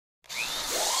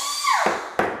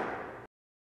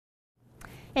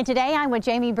And today I'm with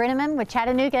Jamie Breneman with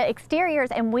Chattanooga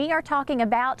Exteriors, and we are talking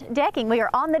about decking. We are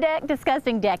on the deck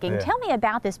discussing decking. Tell me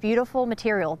about this beautiful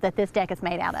material that this deck is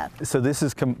made out of. So this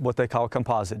is what they call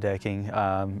composite decking.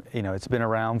 It's been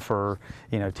around for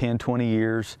 10, 20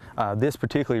 years. This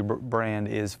particular brand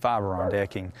is fiber-on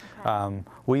decking. Okay.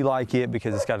 We like it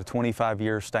because it's got a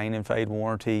 25-year stain and fade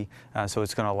warranty, so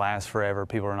it's going to last forever.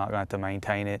 People are not going to have to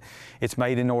maintain it. It's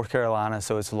made in North Carolina,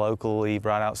 so it's locally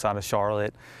right outside of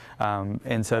Charlotte. And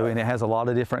it has a lot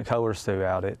of different colors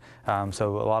throughout it.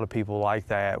 So a lot of people like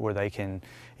that, where they can,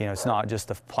 it's not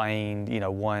just a plain,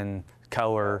 one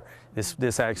color. This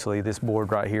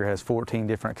board right here has 14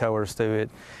 different colors to it,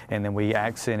 and then we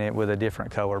accent it with a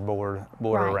different color border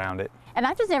around it. And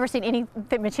I've just never seen any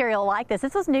material like this.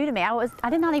 This was new to me. I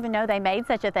did not even know they made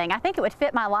such a thing. I think it would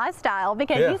fit my lifestyle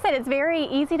because you said it's very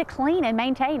easy to clean and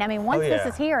maintain. I mean, once this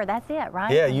is here, that's it,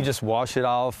 right? Yeah, you just wash it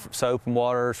off, soap and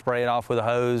water, spray it off with a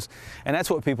hose. And that's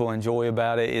what people enjoy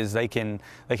about it, is they can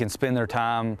spend their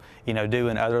time,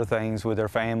 doing other things with their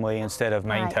family instead of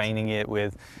maintaining it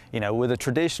with, with a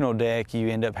traditional deck, you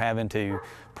end up having to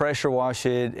pressure wash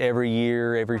it every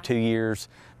year, every 2 years,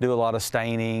 do a lot of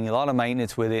staining, a lot of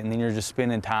maintenance with it, and then you're just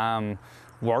spending time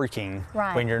working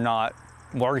when you're not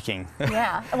working.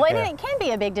 Yeah, well, it can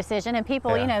be a big decision, and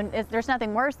people, there's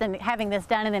nothing worse than having this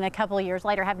done and then a couple of years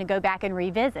later having to go back and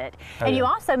revisit. And you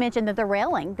also mentioned that the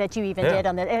railing that you even did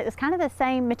on it's kind of the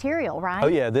same material, right? Oh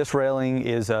yeah, this railing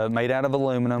is made out of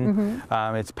aluminum.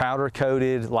 It's powder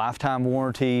coated, lifetime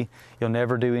warranty. You'll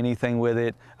never do anything with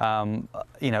it.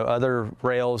 Other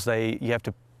rails, you have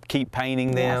to keep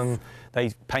painting them.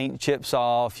 They paint chips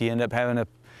off. You end up having to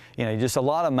just a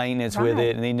lot of maintenance with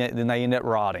it, and then they end up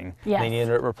rotting. And then you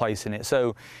end up replacing it.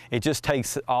 So it just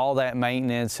takes all that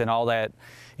maintenance and all that,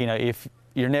 if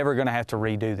you're never going to have to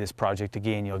redo this project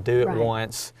again. You'll do it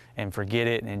once and forget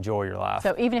it and enjoy your life.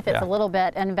 So even if it's a little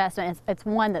bit an investment, it's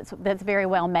one that's very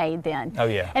well made then. Oh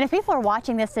yeah. And if people are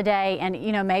watching this today and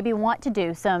maybe want to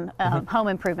do some home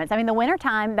improvements, I mean, the winter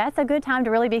time, that's a good time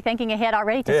to really be thinking ahead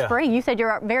already to spring. You said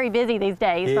you're very busy these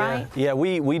days, right? Yeah,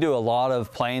 we do a lot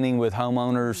of planning with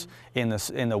homeowners in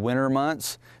the winter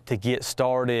months to get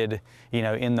started,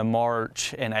 in the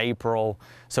March and April,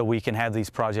 so we can have these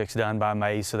projects done by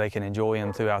May so they can enjoy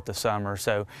them throughout the summer.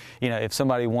 So, if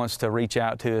somebody wants to reach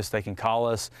out to us, they can call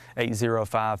us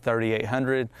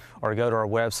 805-3800 or go to our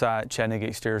website,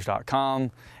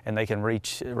 ChattanoogaExteriors.com, and they can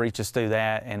reach us through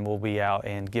that, and we'll be out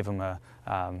and give them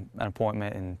an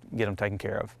appointment and get them taken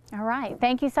care of. All right.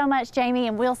 Thank you so much, Jamie,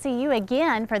 and we'll see you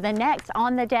again for the next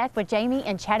On the Deck with Jamie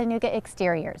and Chattanooga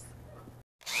Exteriors.